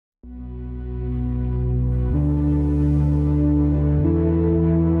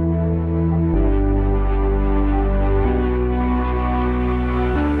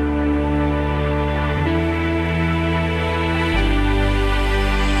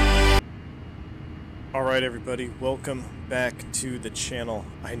Alright everybody, welcome back to the channel.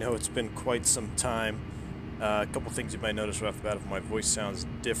 I know it's been quite some time. A couple things you might notice right off the bat if my voice sounds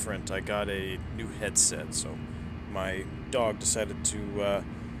different. I got a new headset, so my dog decided to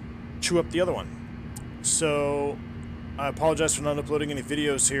chew up the other one. So I apologize for not uploading any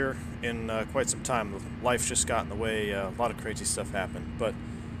videos here in quite some time. Life just got in the way, a lot of crazy stuff happened, but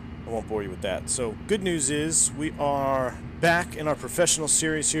I won't bore you with that. So good news is we are back in our professional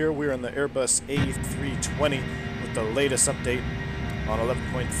series here. We're in the Airbus A320 with the latest update on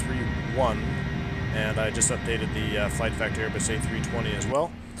 11.31, and I just updated the Flight Factor Airbus A320 as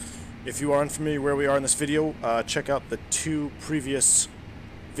well. If you are unfamiliar where we are in this video, check out the two previous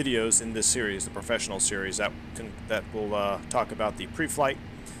videos in this series, the professional series, that will talk about the pre-flight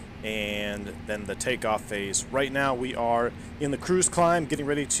and then the takeoff phase. Right now we are in the cruise climb, getting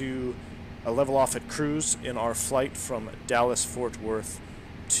ready to level off at cruise in our flight from Dallas-Fort Worth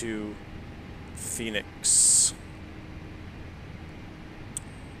to Phoenix,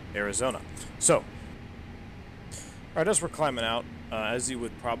 Arizona. So, alright, as we're climbing out, as you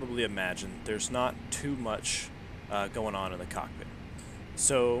would probably imagine, there's not too much going on in the cockpit.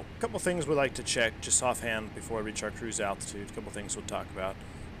 So, a couple things we'd like to check just offhand before I reach our cruise altitude. A couple things we'll talk about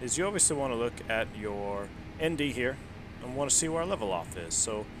is you obviously want to look at your ND here and want to see where our level off is.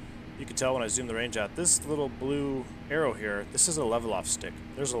 So you can tell when I zoom the range out, this little blue arrow here, this is a level off stick.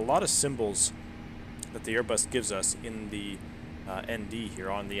 There's a lot of symbols that the Airbus gives us in the ND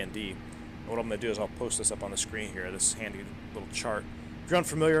here, on the ND. And what I'm going to do is I'll post this up on the screen here, this handy little chart. If you're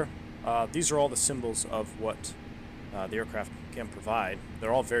unfamiliar, these are all the symbols of what the aircraft can provide.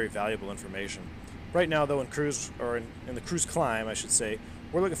 They're all very valuable information. Right now though, in cruise, or in the cruise climb I should say,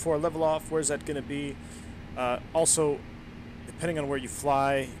 we're looking for a level off. Where's that going to be? Also, depending on where you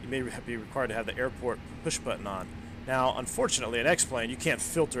fly, you may be required to have the airport push button on. Now, unfortunately, at X-Plane, you can't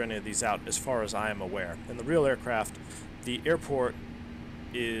filter any of these out as far as I am aware. In the real aircraft, the airport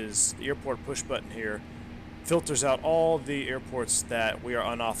push button here filters out all the airports that we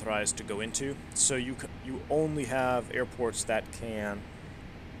are unauthorized to go into. So you only have airports that can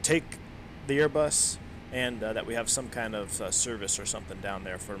take the Airbus and that we have some kind of service or something down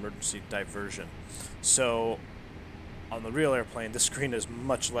there for emergency diversion. So on the real airplane, the screen is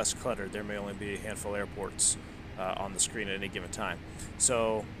much less cluttered. There may only be a handful of airports on the screen at any given time.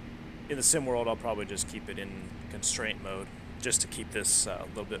 So in the sim world, I'll probably just keep it in constraint mode just to keep this a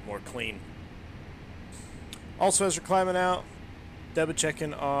little bit more clean. Also, as we're climbing out, double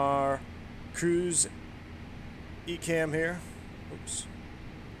checking our cruise ECAM here. Oops.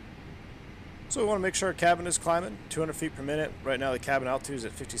 So we want to make sure our cabin is climbing 200 feet per minute. Right now the cabin altitude is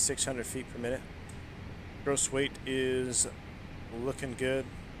at 5,600 feet per minute. Gross weight is looking good.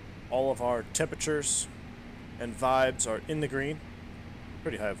 All of our temperatures and vibes are in the green.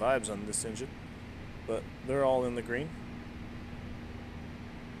 Pretty high vibes on this engine, but they're all in the green.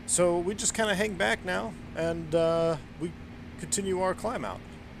 So we just kind of hang back now and we continue our climb out.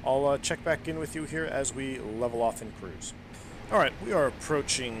 I'll check back in with you here as we level off in cruise. Alright, we are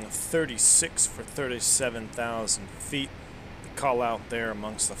approaching 36 for 37,000 feet. The call out there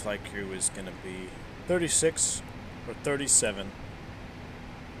amongst the flight crew is going to be 36 or 37,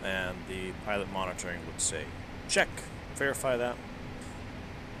 and the pilot monitoring would say check, verify that,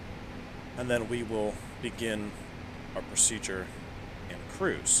 and then we will begin our procedure in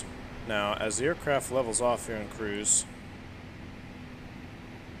cruise. Now, as the aircraft levels off here in cruise,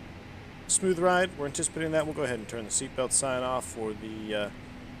 smooth ride, we're anticipating that. We'll go ahead and turn the seatbelt sign off for the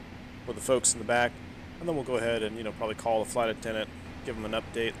folks in the back, and then we'll go ahead and probably call the flight attendant, give them an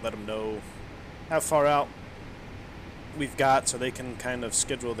update, let them know how far out we've got so they can kind of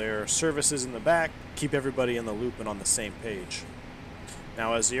schedule their services in the back, keep everybody in the loop and on the same page.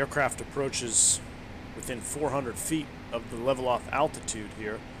 Now, as the aircraft approaches within 400 feet of the level off altitude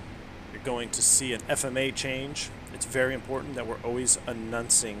here, you're going to see an FMA change. It's very important that we're always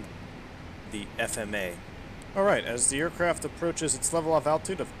announcing the FMA. Alright, as the aircraft approaches its level off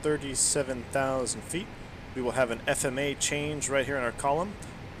altitude of 37,000 feet, we will have an FMA change right here in our column,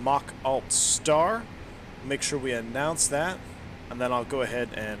 Mach Alt Star. Make sure we announce that, and then I'll go ahead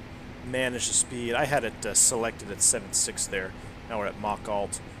and manage the speed. I had it selected at 7.6 there. Now we're at Mach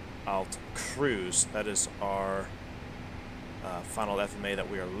Alt Cruise. That is our final FMA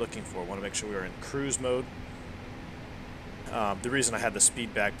that we are looking for. We want to make sure we are in cruise mode. The reason I had the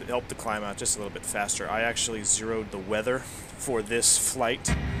speed back to help the climb out just a little bit faster, I actually zeroed the weather for this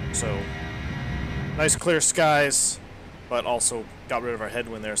flight. So nice clear skies, but also got rid of our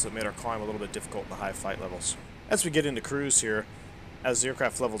headwind there, so it made our climb a little bit difficult in the high flight levels. As we get into cruise here, as the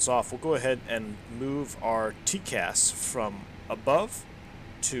aircraft levels off, we'll go ahead and move our TCAS from above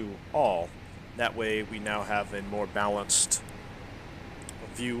to all. That way we now have a more balanced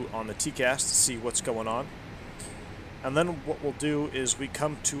view on the TCAS to see what's going on. And then what we'll do is we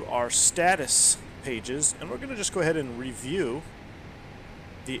come to our status pages, and we're going to just go ahead and review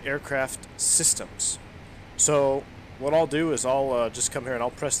the aircraft systems. So what I'll do is I'll just come here and I'll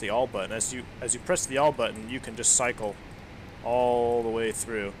press the all button. As you press the all button, you can just cycle all the way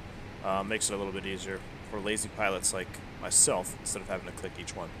through. Makes it a little bit easier for lazy pilots like myself instead of having to click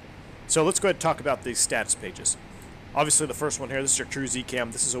each one. So let's go ahead and talk about these status pages. Obviously the first one here, this is your cruise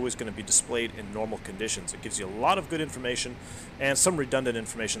ECAM. This is always going to be displayed in normal conditions. It gives you a lot of good information and some redundant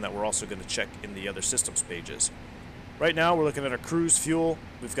information that we're also going to check in the other systems pages. Right now we're looking at our cruise fuel.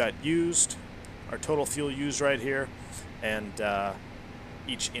 We've got used, our total fuel used right here, and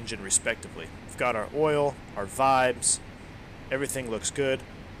each engine respectively. We've got our oil, our vibes, everything looks good.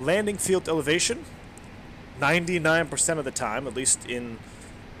 Landing field elevation, 99% of the time, at least in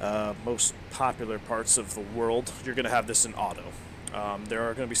most popular parts of the world, you're going to have this in auto. There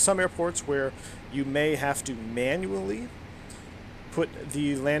are going to be some airports where you may have to manually put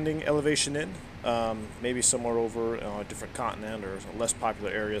the landing elevation in, maybe somewhere over a different continent or less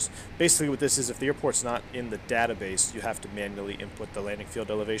popular areas. Basically what this is, if the airport's not in the database, you have to manually input the landing field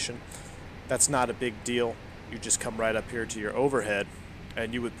elevation. That's not a big deal. You just come right up here to your overhead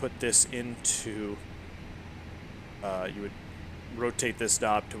and you would put this into, you would rotate this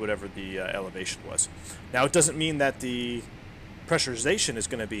knob to whatever the elevation was. Now it doesn't mean that the pressurization is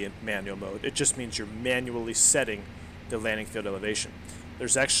going to be in manual mode. It just means you're manually setting the landing field elevation.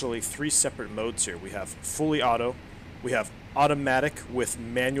 There's actually 3 separate modes here. We have fully auto, we have automatic with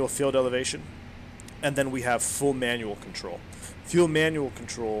manual field elevation, and then we have full manual control. Full manual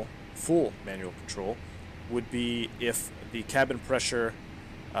control would be if the cabin pressure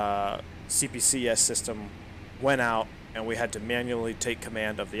CPCS system went out and we had to manually take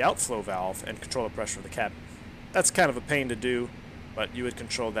command of the outflow valve and control the pressure of the cabin. That's kind of a pain to do, but you would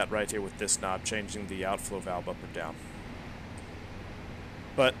control that right here with this knob, changing the outflow valve up or down.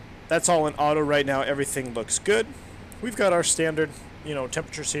 But that's all in auto right now. Everything looks good. We've got our standard,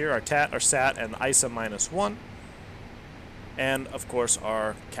 temperatures here, our TAT, our SAT, and ISA -1. And, of course,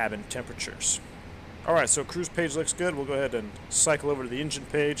 our cabin temperatures. Alright, so cruise page looks good. We'll go ahead and cycle over to the engine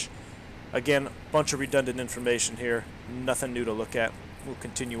page. Again, bunch of redundant information here. Nothing new to look at. We'll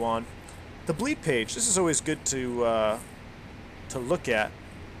continue on. The bleed page, this is always good to look at.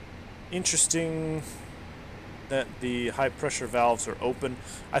 Interesting that the high pressure valves are open.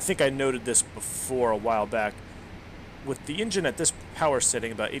 I think I noted this before a while back. With the engine at this power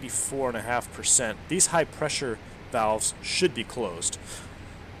setting, about 84.5%, these high pressure valves should be closed.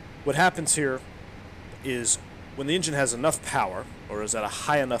 What happens here is when the engine has enough power, or is at a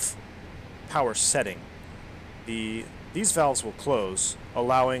high enough power setting, these valves will close,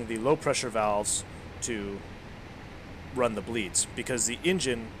 allowing the low pressure valves to run the bleeds, because the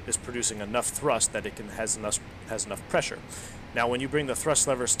engine is producing enough thrust that it has enough pressure. Now when you bring the thrust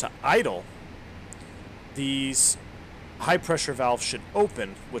levers to idle, these high pressure valves should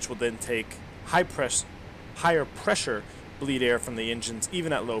open, which will then take higher pressure bleed air from the engines,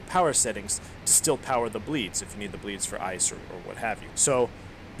 even at low power settings, to still power the bleeds if you need the bleeds for ice or what have you. So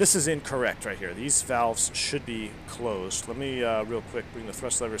this is incorrect right here. These valves should be closed. Let me real quick bring the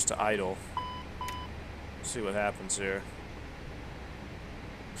thrust levers to idle. See what happens here.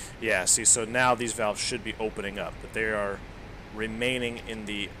 Yeah, see, so now these valves should be opening up, but they are remaining in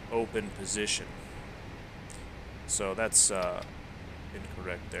the open position. So that's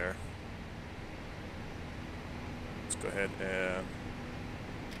incorrect there. Let's go ahead and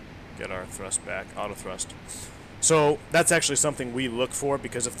get our thrust back, auto thrust. So that's actually something we look for,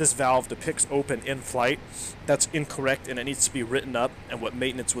 because if this valve depicts open in flight, that's incorrect and it needs to be written up. And what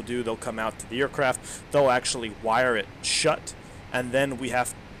maintenance will do, they'll come out to the aircraft, they'll actually wire it shut, and then we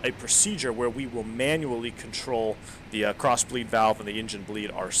have a procedure where we will manually control the cross bleed valve and the engine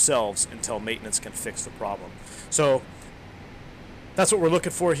bleed ourselves until maintenance can fix the problem. So that's what we're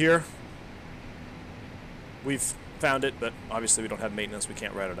looking for here. We've found it, but obviously we don't have maintenance, we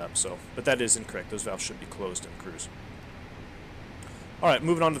can't write it up. So, but that is incorrect. Those valves should be closed in cruise. Alright,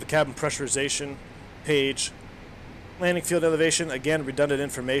 moving on to the cabin pressurization page. Landing field elevation, again, redundant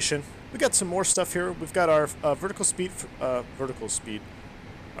information. We got some more stuff here. We've got our vertical speed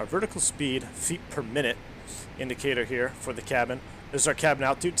feet per minute indicator here for the cabin. This is our cabin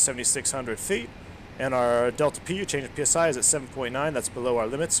altitude, 7,600 feet, and our delta P, change of PSI, is at 7.9. That's below our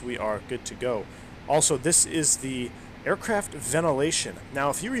limits. We are good to go. Also, this is the aircraft ventilation. Now,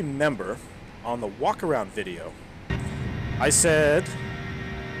 if you remember, on the walk-around video, I said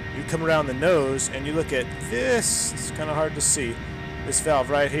you come around the nose and you look at this, it's kind of hard to see, this valve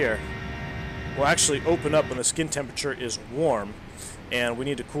right here. will actually open up when the skin temperature is warm and we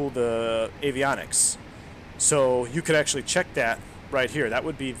need to cool the avionics. So you could actually check that right here. That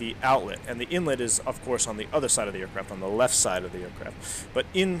would be the outlet, and the inlet is of course on the other side of the aircraft, on the left side of the aircraft. But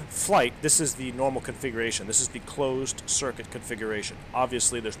in flight, this is the normal configuration. This is the closed circuit configuration.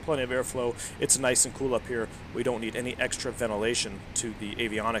 Obviously there's plenty of airflow. It's nice and cool up here. We don't need any extra ventilation to the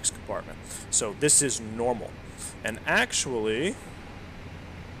avionics compartment. So this is normal. And actually,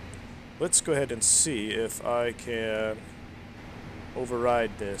 let's go ahead and see if I can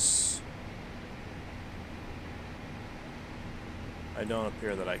override this. I don't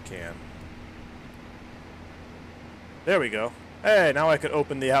appear that I can. There we go. Hey, now I could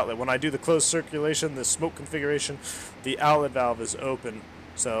open the outlet. When I do the closed circulation, the smoke configuration, the outlet valve is open.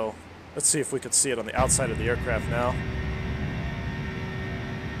 So let's see if we could see it on the outside of the aircraft now.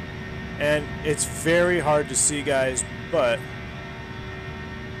 And it's very hard to see, guys, but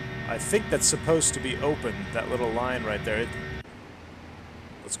I think that's supposed to be open, that little line right there.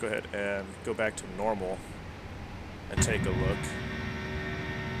 Let's go ahead and go back to normal and take a look.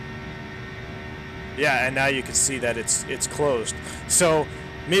 Yeah, and now you can see that it's closed. So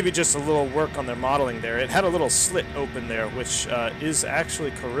maybe just a little work on their modeling there. It had a little slit open there, which is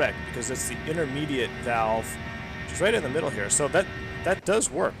actually correct because it's the intermediate valve, which is right in the middle here. So that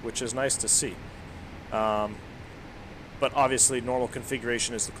does work, which is nice to see. But obviously normal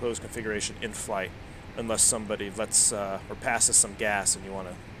configuration is the closed configuration in flight, unless somebody lets or passes some gas and you want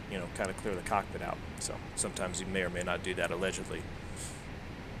to, you know, kind of clear the cockpit out. So sometimes you may or may not do that allegedly.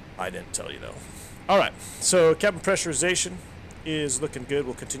 I didn't tell you though. Alright, so cabin pressurization is looking good.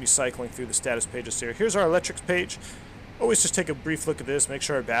 We'll continue cycling through the status pages here. Here's our electrics page. Always just take a brief look at this, make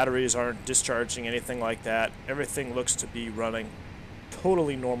sure our batteries aren't discharging, anything like that. Everything looks to be running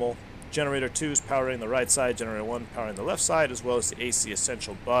totally normal. Generator 2 is powering the right side, generator 1 powering the left side, as well as the AC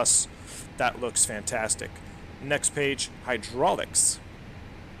essential bus. That looks fantastic. Next page, hydraulics.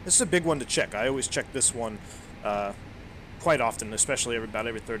 This is a big one to check. I always check this one quite often, especially about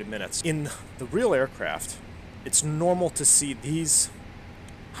every 30 minutes. In the real aircraft, it's normal to see these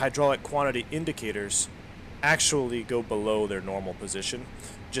hydraulic quantity indicators actually go below their normal position,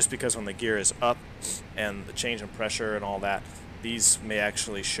 just because when the gear is up and the change in pressure and all that, these may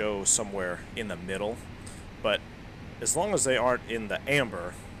actually show somewhere in the middle. But as long as they aren't in the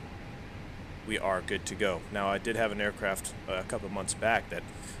amber, we are good to go. Now, I did have an aircraft a couple of months back that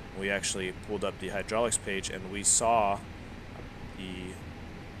we actually pulled up the hydraulics page and we saw the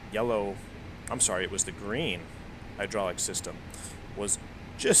yellow, I'm sorry, it was the green hydraulic system was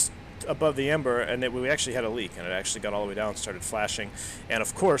just above the amber, and we actually had a leak, and it actually got all the way down and started flashing. And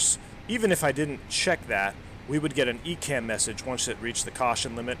of course, even if I didn't check that, we would get an ECAM message once it reached the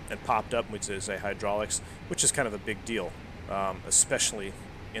caution limit and popped up, which is a hydraulics, which is kind of a big deal, especially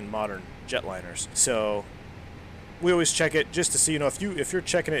in modern jetliners. So we always check it just to see, you know, if you're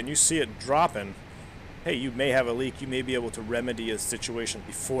checking it and you see it dropping, hey, you may have a leak. You may be able to remedy a situation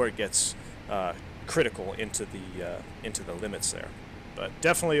before it gets critical into the limits there. But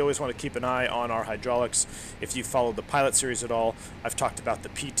definitely always want to keep an eye on our hydraulics. If you followed the pilot series at all, I've talked about the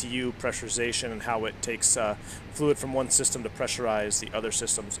PTU pressurization and how it takes fluid from one system to pressurize the other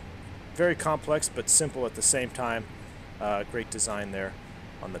systems. Very complex, but simple at the same time. Great design there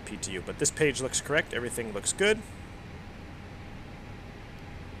on the PTU. But this page looks correct. Everything looks good.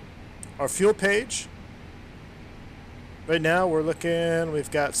 Our fuel page. Right now we're looking,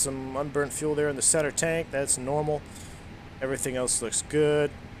 we've got some unburnt fuel there in the center tank. That's normal. Everything else looks good.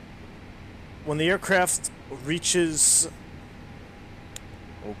 When the aircraft reaches,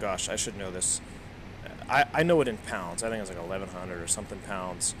 oh gosh, I should know this. I know it in pounds. I think it's like 1,100 or something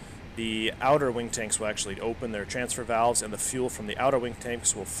pounds. The outer wing tanks will actually open their transfer valves, and the fuel from the outer wing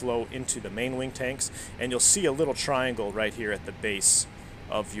tanks will flow into the main wing tanks. And you'll see a little triangle right here at the base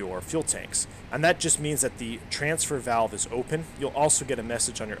of your fuel tanks, and that just means that the transfer valve is open. You'll also get a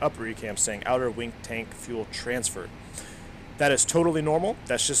message on your upper ECAM saying outer wing tank fuel transferred. That is totally normal.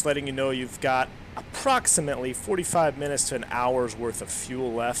 That's just letting you know you've got approximately 45 minutes to an hour's worth of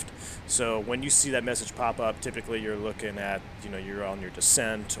fuel left. So when you see that message pop up, typically you're looking at, you know, you're on your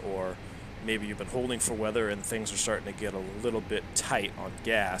descent, or maybe you've been holding for weather and things are starting to get a little bit tight on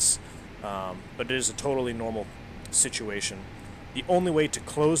gas. But it is a totally normal situation. The only way to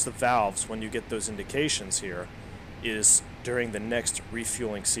close the valves when you get those indications here is during the next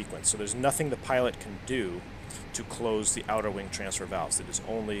refueling sequence. So there's nothing the pilot can do to close the outer wing transfer valves. It is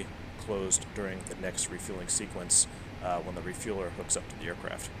only closed during the next refueling sequence when the refueler hooks up to the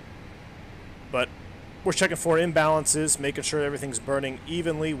aircraft. But we're checking for imbalances, making sure everything's burning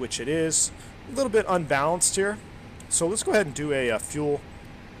evenly, which it is. A little bit unbalanced here. So let's go ahead and do a fuel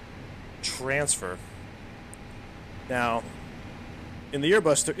transfer. Now, in the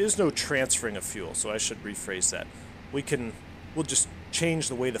Airbus, there is no transferring of fuel, so I should rephrase that. We'll just change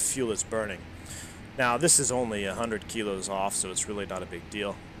the way the fuel is burning. Now, this is only 100 kilos off, so it's really not a big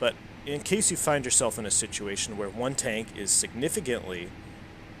deal. But in case you find yourself in a situation where one tank is significantly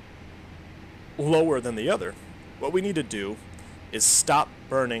lower than the other, what we need to do is stop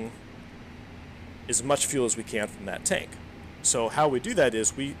burning as much fuel as we can from that tank. So how we do that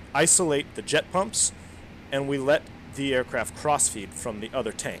is we isolate the jet pumps and we let the aircraft cross-feed from the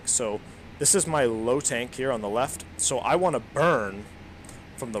other tank. So this is my low tank here on the left, so I want to burn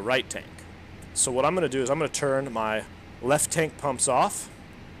from the right tank. So what I'm going to do is I'm going to turn my left tank pumps off,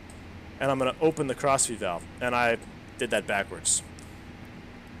 and I'm going to open the cross-feed valve. And I did that backwards.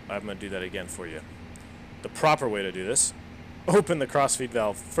 I'm going to do that again for you. The proper way to do this, open the cross-feed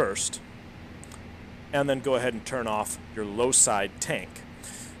valve first, and then go ahead and turn off your low side tank.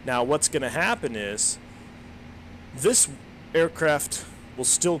 Now what's going to happen is this aircraft will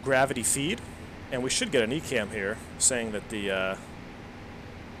still gravity feed, and we should get an ECAM here saying that the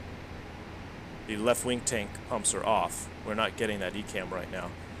left wing tank pumps are off. We're not getting that ECAM right now,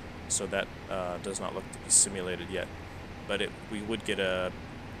 so that does not look to be simulated yet. But we would get a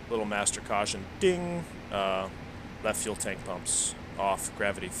little master caution, ding, left fuel tank pumps off,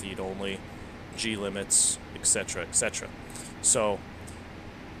 gravity feed only, G limits, etc., etc. So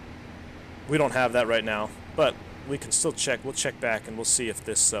we don't have that right now, but we can still check. We'll check back and we'll see if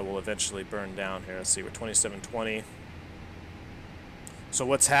this will eventually burn down here. Let's see, we're 2720. So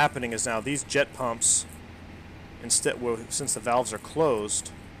what's happening is now these jet pumps, instead, well, since the valves are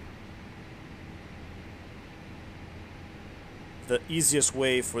closed, the easiest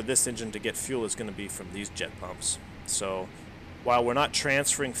way for this engine to get fuel is going to be from these jet pumps. So while we're not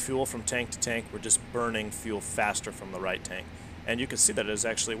transferring fuel from tank to tank, we're just burning fuel faster from the right tank. And you can see that it is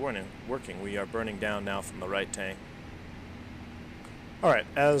actually working. We are burning down now from the right tank. Alright,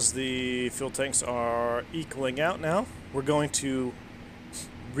 as the fuel tanks are equaling out now, we're going to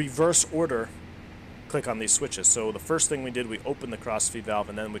reverse order click on these switches. So the first thing we did, we opened the cross-feed valve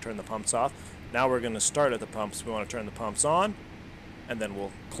and then we turned the pumps off. Now we're going to start at the pumps. We want to turn the pumps on, and then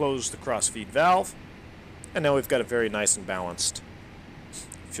we'll close the cross-feed valve. And now we've got a very nice and balanced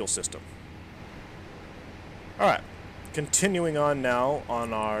fuel system. Alright, continuing on now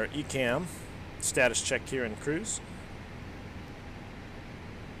on our ECAM status check here in cruise.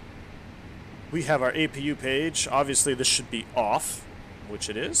 We have our APU page. Obviously this should be off, which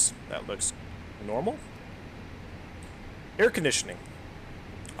it is. That looks normal. Air conditioning.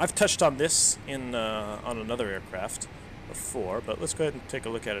 I've touched on this in on another aircraft before, but let's go ahead and take a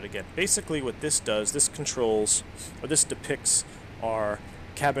look at it again. Basically what this does, this controls, or this depicts our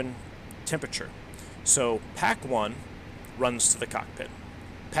cabin temperature. So Pack 1 runs to the cockpit.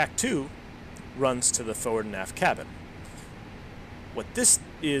 Pack 2 runs to the forward and aft cabin. What this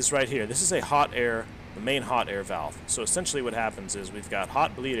is right here, this is a hot air, the main hot air valve. So essentially what happens is we've got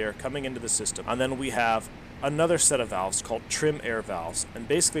hot bleed air coming into the system, and then we have another set of valves called trim air valves. And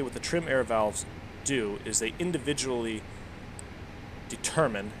basically what the trim air valves do is they individually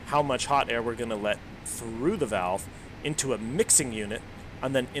determine how much hot air we're going to let through the valve into a mixing unit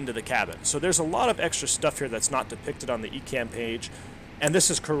and then into the cabin. So there's a lot of extra stuff here that's not depicted on the ECAM page, and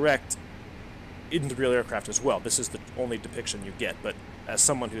this is correct in the real aircraft as well. This is the only depiction you get, but as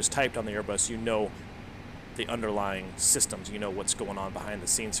someone who's typed on the Airbus, you know the underlying systems, you know what's going on behind the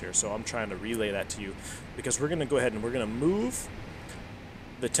scenes here. So I'm trying to relay that to you because we're going to go ahead and we're going to move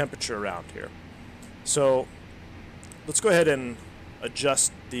the temperature around here. So let's go ahead and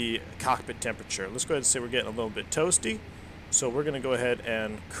adjust the cockpit temperature. Let's go ahead and say we're getting a little bit toasty. So we're going to go ahead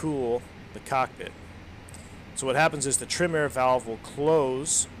and cool the cockpit. So what happens is the trim air valve will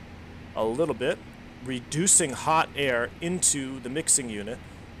close a little bit, reducing hot air into the mixing unit,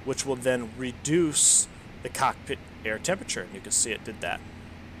 which will then reduce the cockpit air temperature. And you can see it did that.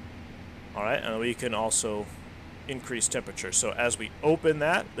 Alright, and we can also increase temperature. So as we open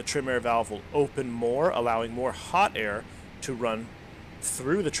that, the trim air valve will open more, allowing more hot air to run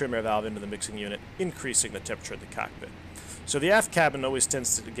through the trim air valve into the mixing unit, increasing the temperature of the cockpit. So the aft cabin always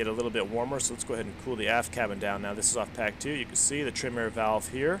tends to get a little bit warmer, so let's go ahead and cool the aft cabin down. Now this is off Pack 2. You can see the trim air valve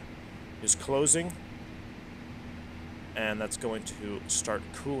here is closing, and that's going to start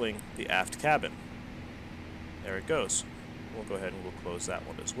cooling the aft cabin. There it goes. We'll go ahead and we'll close that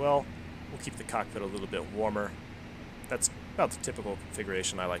one as well. We'll keep the cockpit a little bit warmer. That's about the typical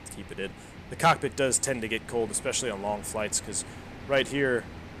configuration I like to keep it in. The cockpit does tend to get cold, especially on long flights, because right here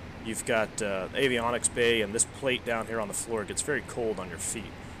you've got the avionics bay, and this plate down here on the floor gets very cold on your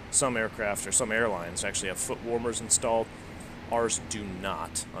feet. Some aircraft or some airlines actually have foot warmers installed. Ours do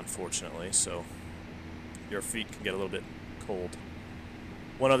not, unfortunately, so your feet can get a little bit cold.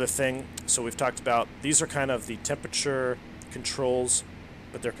 One other thing, so we've talked about, these are kind of the temperature controls,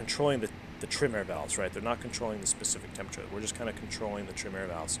 but they're controlling the trim air valves, right? They're not controlling the specific temperature. We're just kind of controlling the trim air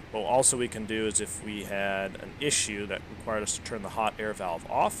valves. What also we can do is if we had an issue that required us to turn the hot air valve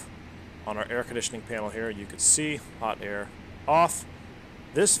off, on our air conditioning panel here, you can see hot air off.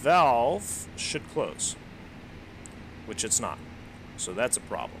 This valve should close, which it's not. So that's a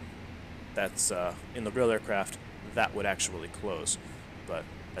problem. That's, in the real aircraft, that would actually close, but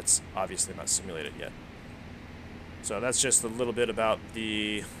that's obviously not simulated yet. So that's just a little bit about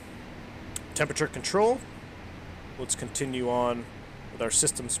the temperature control. Let's continue on with our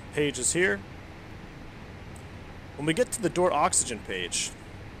systems pages here. When we get to the door oxygen page,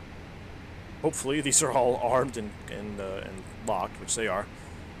 hopefully these are all armed and locked, which they are.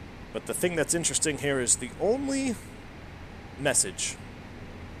 But the thing that's interesting here is the only message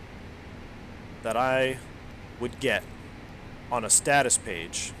that I would get on a status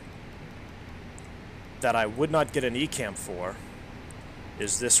page that I would not get an ECAM for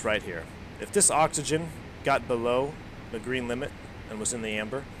is this right here. If this oxygen got below the green limit and was in the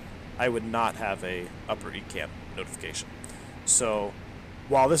amber, I would not have a upper ECAM notification. So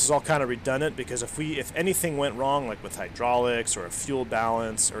while this is all kind of redundant, because if anything went wrong, like with hydraulics or a fuel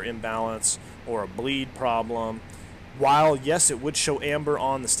balance or imbalance or a bleed problem, while yes, it would show amber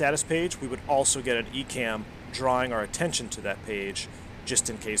on the status page, we would also get an ECAM drawing our attention to that page just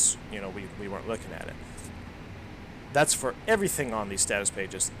in case, you know, we weren't looking at it. That's for everything on these status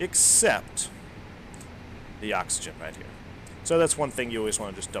pages except the oxygen right here. So that's one thing you always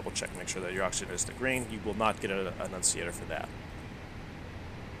want to just double check, make sure that your oxygen is the green. You will not get an annunciator for that.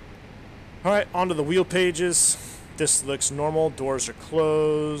 Alright, onto the wheel pages. This looks normal. Doors are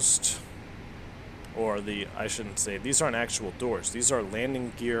closed. Or I shouldn't say, these aren't actual doors. These are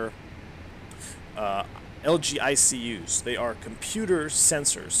landing gear LGICUs. They are computer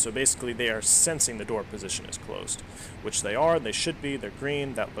sensors. So basically they are sensing the door position is closed, which they are. They should be. They're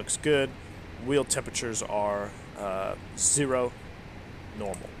green. That looks good. Wheel temperatures are 0,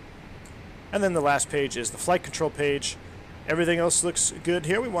 normal. And then the last page is the flight control page. Everything else looks good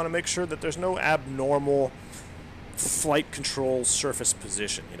here. We want to make sure that there's no abnormal flight control surface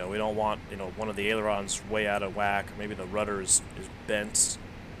position. You know, we don't want, you know, one of the ailerons way out of whack, or maybe the rudder is bent,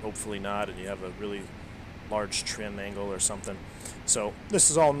 hopefully not, and you have a really large trim angle or something. So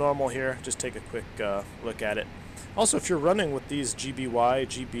this is all normal here. Just take a quick look at it. Also, if you're running with these GBY,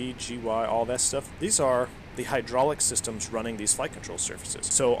 GB, GY, all that stuff, these are the hydraulic systems running these flight control surfaces.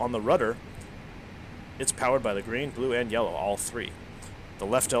 So on the rudder, it's powered by the green, blue, and yellow, all three. The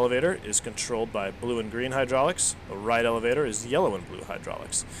left elevator is controlled by blue and green hydraulics. The right elevator is yellow and blue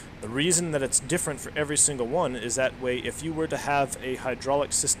hydraulics. The reason that it's different for every single one is that way if you were to have a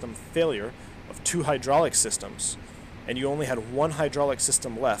hydraulic system failure of 2 hydraulic systems and you only had 1 hydraulic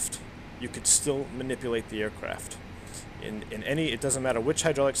system left, you could still manipulate the aircraft. In any, it doesn't matter which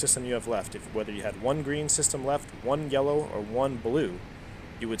hydraulic system you have left, whether you had 1 green system left, 1 yellow, or 1 blue,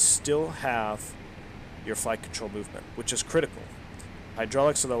 you would still have your flight control movement, which is critical.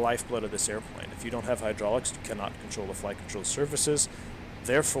 Hydraulics are the lifeblood of this airplane. If you don't have hydraulics, you cannot control the flight control surfaces.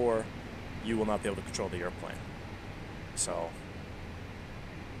 Therefore, you will not be able to control the airplane. So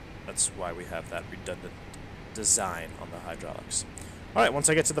that's why we have that redundant design on the hydraulics. Alright, once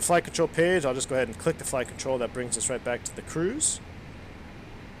I get to the flight control page, I'll just go ahead and click the flight control. That brings us right back to the cruise.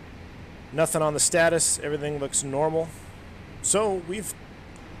 Nothing on the status. Everything looks normal. So we've,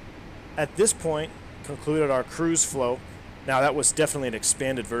 at this point, concluded our cruise flow. Now that was definitely an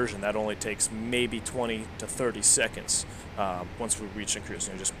expanded version. That only takes maybe 20 to 30 seconds once we reach and cruise.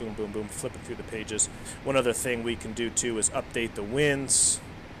 You know, just boom, boom, boom, flipping through the pages. One other thing we can do too is update the winds.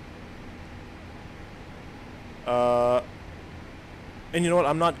 And you know what?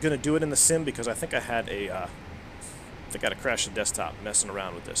 I'm not going to do it in the sim because I think I had I got to crash the desktop messing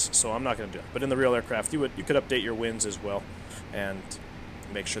around with this. So I'm not going to do it. But in the real aircraft, you could update your winds as well and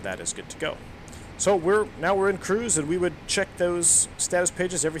make sure that is good to go. So now we're in cruise, and we would check those status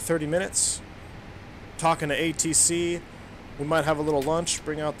pages every 30 minutes. Talking to ATC, we might have a little lunch,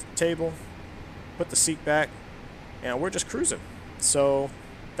 bring out the table, put the seat back, and we're just cruising. So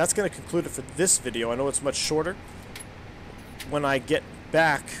that's going to conclude it for this video. I know it's much shorter. When I get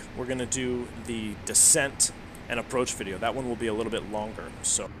back, we're going to do the descent and approach video. That one will be a little bit longer.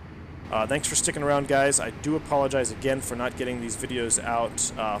 So thanks for sticking around, guys. I do apologize again for not getting these videos out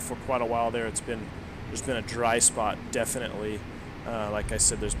for quite a while there. There's been a dry spot, definitely. Like I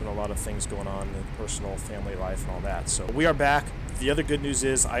said, there's been a lot of things going on in personal family life and all that. So we are back. The other good news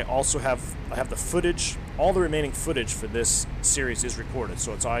is I have the footage. All the remaining footage for this series is recorded.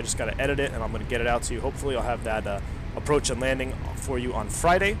 So I just got to edit it, and I'm going to get it out to you. Hopefully I'll have that approach and landing for you on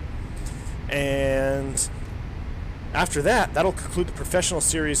Friday. And after that, that'll conclude the professional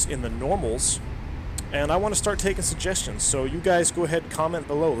series in the normals. And I want to start taking suggestions. So you guys go ahead, comment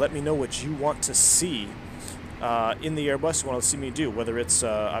below. Let me know what you want to see in the Airbus. You want to see me do. Whether it's,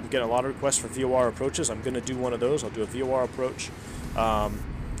 I'm getting a lot of requests for VOR approaches. I'm going to do one of those. I'll do a VOR approach.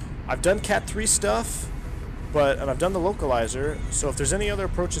 I've done Cat 3 stuff, and I've done the localizer. So if there's any other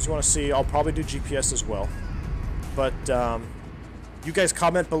approaches you want to see, I'll probably do GPS as well. But you guys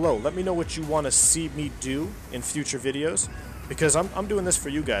comment below. Let me know what you want to see me do in future videos, because I'm doing this for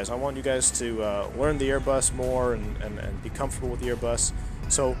you guys. I want you guys to learn the Airbus more and be comfortable with the Airbus.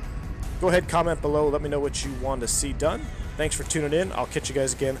 So go ahead, comment below. Let me know what you want to see done. Thanks for tuning in. I'll catch you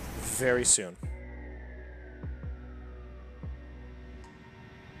guys again very soon.